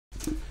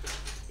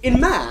in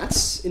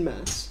maths,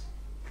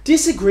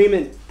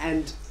 disagreement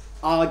and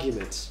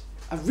argument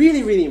are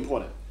really, really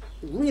important.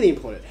 Really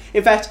important.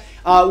 In fact,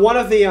 one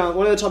of the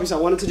topics I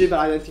wanted to do, but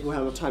I don't think we'll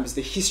have enough time, is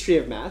the history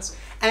of maths.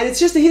 And it's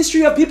just the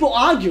history of people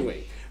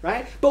arguing,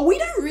 right? But we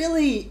don't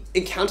really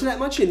encounter that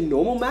much in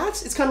normal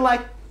maths. It's kind of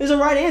like, there's a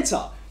right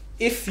answer.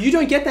 If you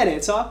don't get that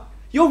answer,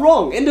 you're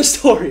wrong. End of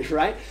story,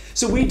 right?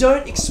 So we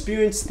don't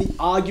experience the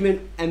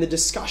argument and the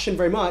discussion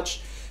very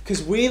much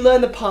because we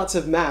learn the parts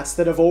of maths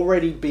that have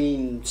already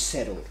been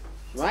settled,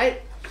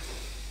 right?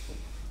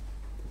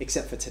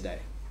 Except for today.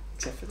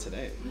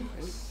 Right?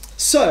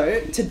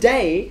 So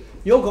today,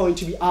 you're going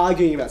to be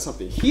arguing about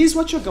something. Here's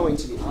what you're going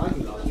to be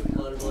arguing about.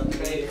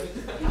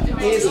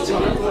 Here's the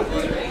topic.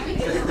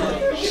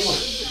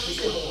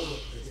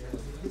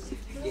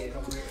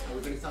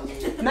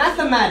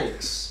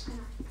 Mathematics.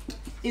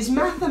 Is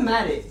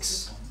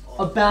mathematics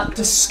about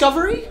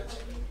discovery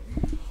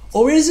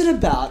or is it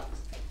about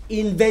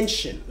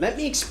invention? Let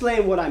me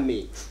explain what I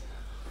mean.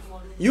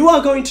 You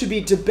are going to be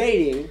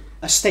debating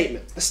a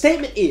statement. A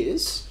statement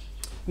is,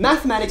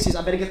 mathematics is,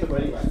 I better get the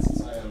wording right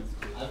since I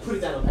put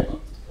it down on paper.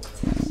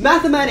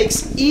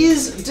 Mathematics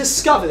is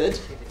discovered,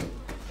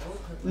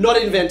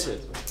 not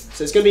invented. So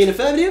there's going to be an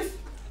affirmative,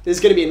 there's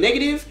going to be a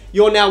negative.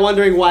 You're now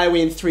wondering why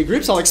we're in three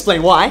groups. I'll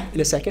explain why in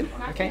a second.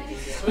 Okay.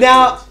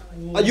 Now,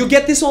 you'll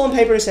get this all on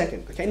paper in a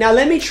second. Okay. Now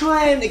let me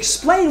try and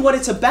explain what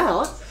it's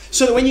about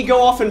so that when you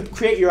go off and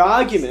create your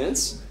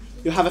arguments,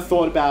 you'll have a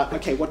thought about,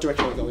 okay, what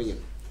direction am I going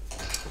in?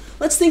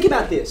 Let's think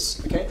about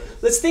this. Okay.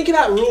 Let's think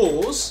about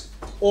rules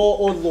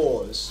or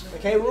laws.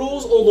 Okay.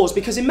 Rules or laws,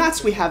 because in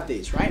maths we have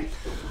these, right?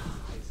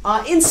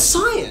 In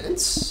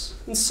science,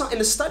 in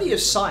the study of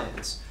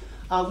science,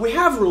 we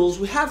have rules,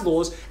 we have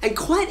laws, and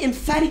quite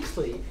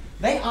emphatically,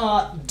 they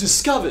are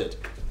discovered,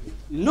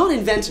 not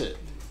invented,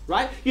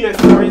 right? You know,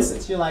 for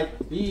instance, you're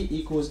like, B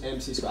equals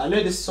MC squared. I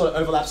know this sort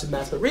of overlaps with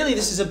maths, but really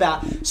this is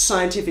about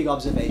scientific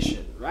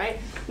observation, right?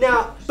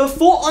 Now,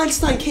 before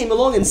Einstein came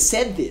along and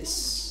said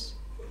this,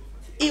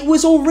 it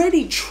was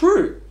already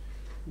true.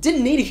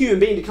 Didn't need a human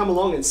being to come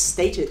along and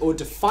state it or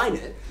define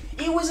it.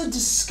 It was a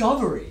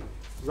discovery,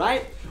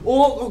 right?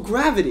 Or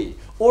gravity,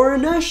 or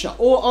inertia,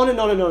 or on and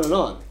on and on and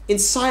on. In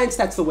science,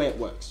 that's the way it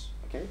works,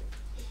 okay?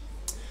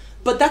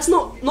 But that's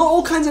not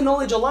all kinds of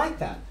knowledge are like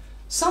that.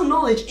 Some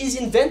knowledge is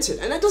invented,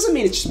 and that doesn't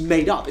mean it's just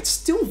made up. It's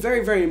still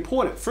very, very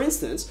important. For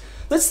instance,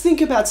 let's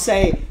think about,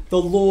 say,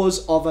 the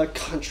laws of a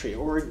country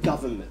or a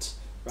government,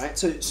 right?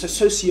 So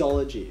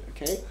sociology,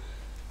 okay?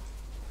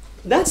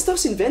 That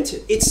stuff's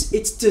invented.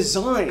 It's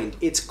designed,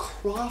 it's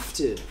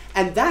crafted,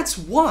 and that's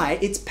why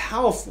it's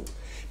powerful.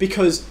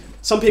 Because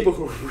some people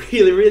who are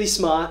really, really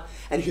smart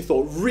and who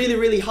thought really,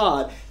 really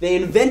hard, they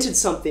invented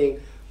something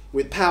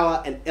with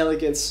power and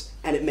elegance,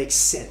 and it makes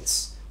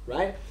sense,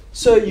 right?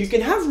 So you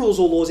can have rules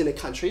or laws in a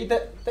country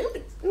that they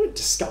weren't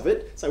discovered.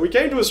 It's like we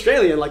came to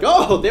Australia and like,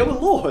 oh, there were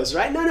laws,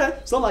 right? No,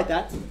 it's not like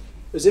that. It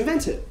was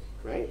invented,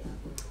 right?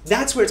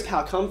 That's where its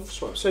power comes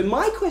from. So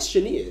my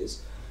question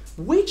is,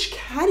 which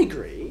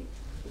category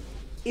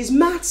is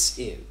maths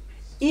in?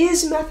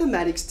 Is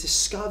mathematics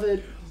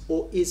discovered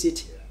or is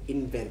it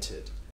invented?